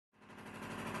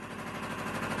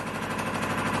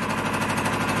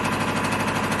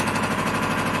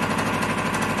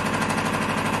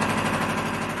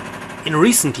In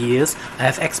recent years, I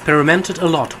have experimented a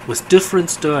lot with different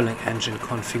Stirling engine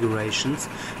configurations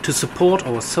to support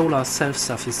our solar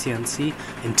self-sufficiency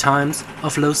in times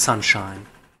of low sunshine.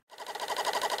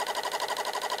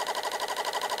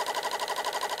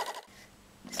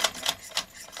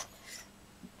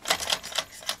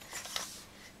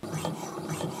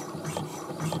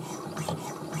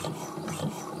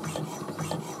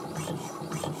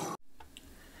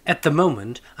 At the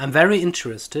moment, I'm very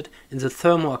interested in the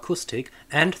thermoacoustic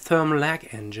and thermal lag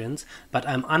engines, but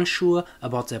I'm unsure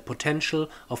about their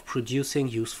potential of producing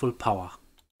useful power.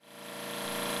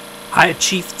 I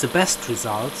achieved the best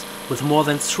results with more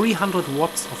than 300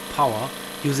 watts of power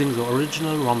using the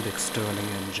original Rhombic Stirling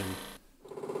engine.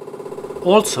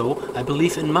 Also, I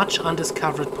believe in much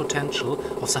undiscovered potential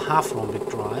of the Half Rhombic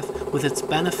drive with its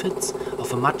benefits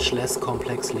of a much less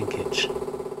complex linkage.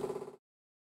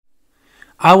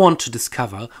 I want to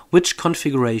discover which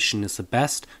configuration is the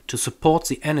best to support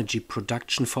the energy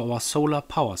production for our solar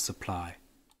power supply.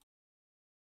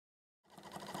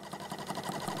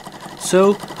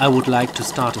 So I would like to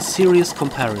start a serious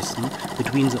comparison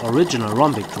between the original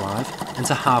rhombic drive and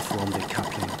the half rhombic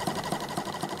coupling.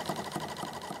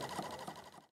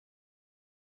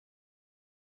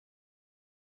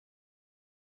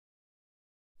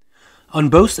 On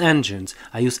both engines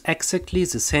I use exactly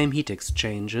the same heat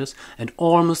exchangers and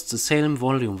almost the same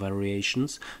volume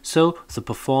variations, so the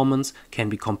performance can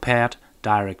be compared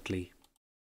directly.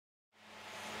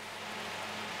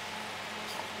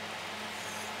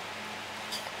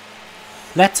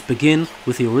 Let's begin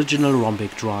with the original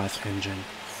rhombic drive engine.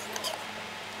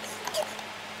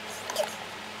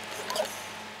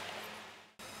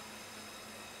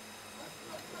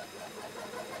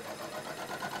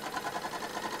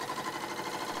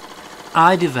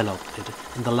 I developed it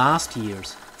in the last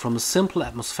years from a simple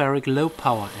atmospheric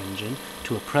low-power engine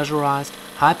to a pressurized,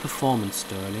 high-performance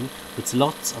Stirling with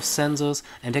lots of sensors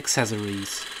and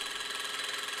accessories.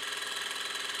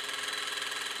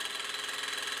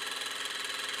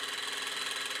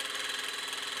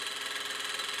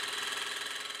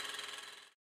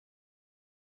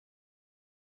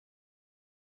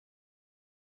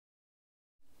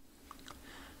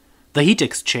 The heat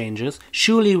exchangers,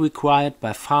 surely required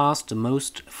by far the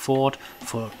most effort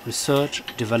for research,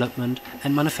 development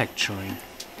and manufacturing.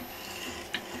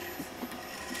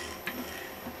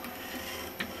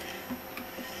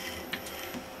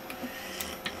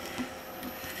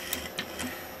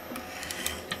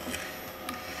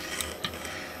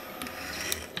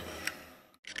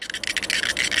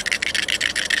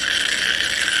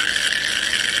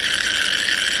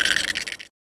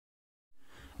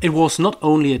 It was not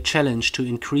only a challenge to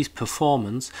increase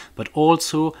performance, but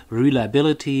also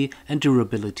reliability and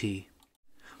durability.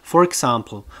 For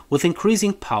example, with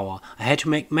increasing power I had to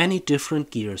make many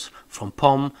different gears, from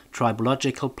POM,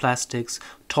 tribological plastics,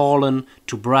 Taulen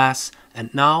to brass,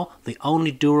 and now the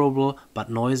only durable but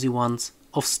noisy ones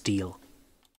of steel.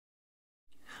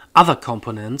 Other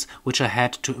components which I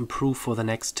had to improve for the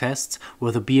next tests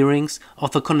were the bearings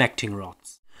of the connecting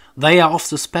rods. They are of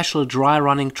the special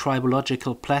dry-running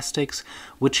tribological plastics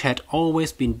which had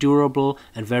always been durable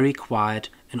and very quiet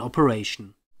in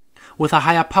operation. With the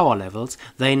higher power levels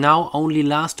they now only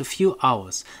last a few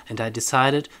hours, and I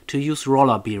decided to use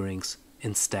roller bearings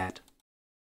instead.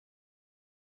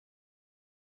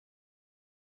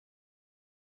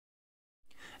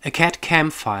 A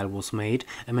CAD/CAM file was made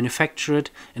and manufactured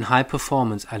in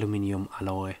high-performance aluminium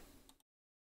alloy.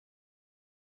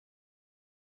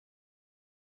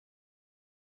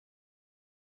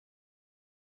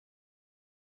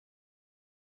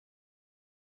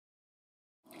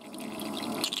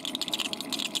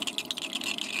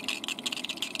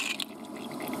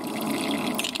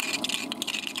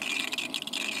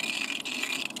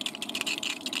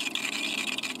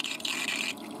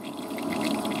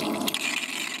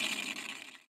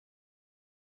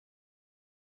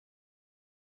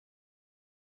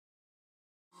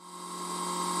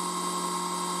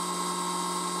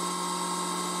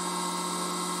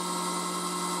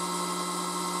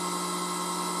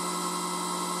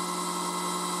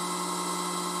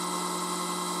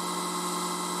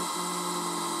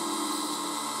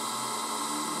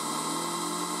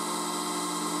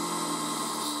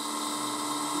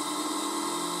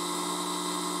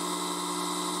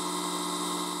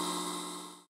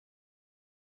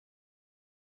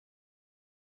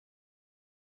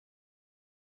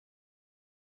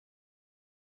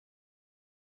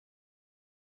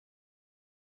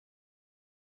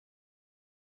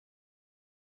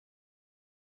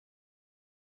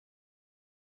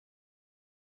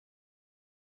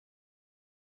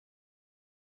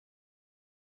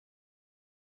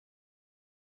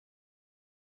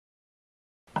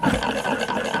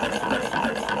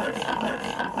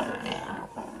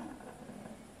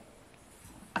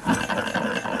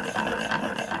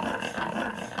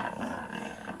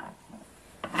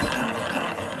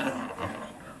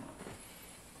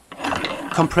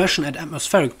 compression at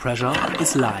atmospheric pressure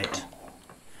is light.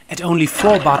 At only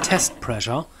 4 bar test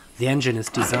pressure, the engine is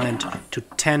designed to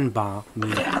 10 bar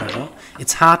mean pressure,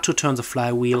 it's hard to turn the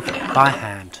flywheel by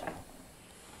hand.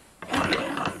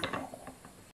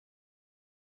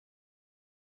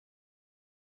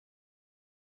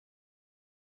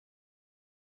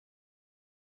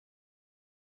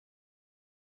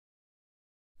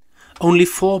 Only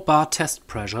 4 bar test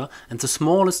pressure and the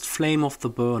smallest flame of the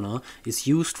burner is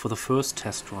used for the first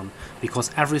test run,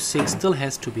 because everything still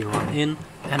has to be run in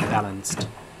and balanced.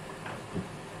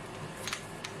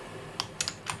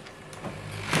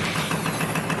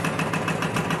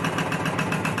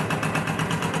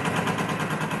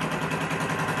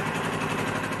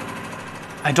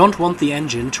 I don't want the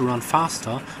engine to run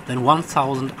faster than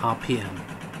 1000 RPM.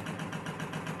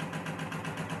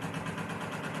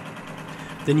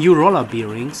 The new roller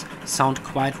bearings sound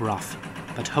quite rough,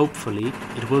 but hopefully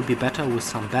it will be better with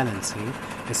some balancing,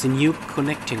 as the new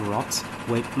connecting rods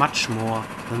weigh much more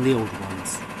than the old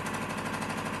ones.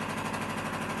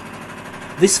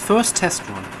 This first test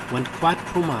run went quite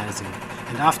promising,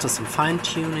 and after some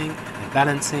fine-tuning and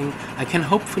balancing I can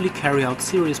hopefully carry out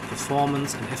serious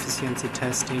performance and efficiency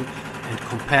testing and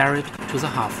compare it to the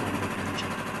Half Rhombic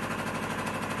engine.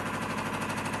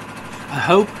 I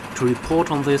hope to report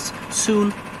on this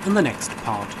soon in the next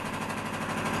part.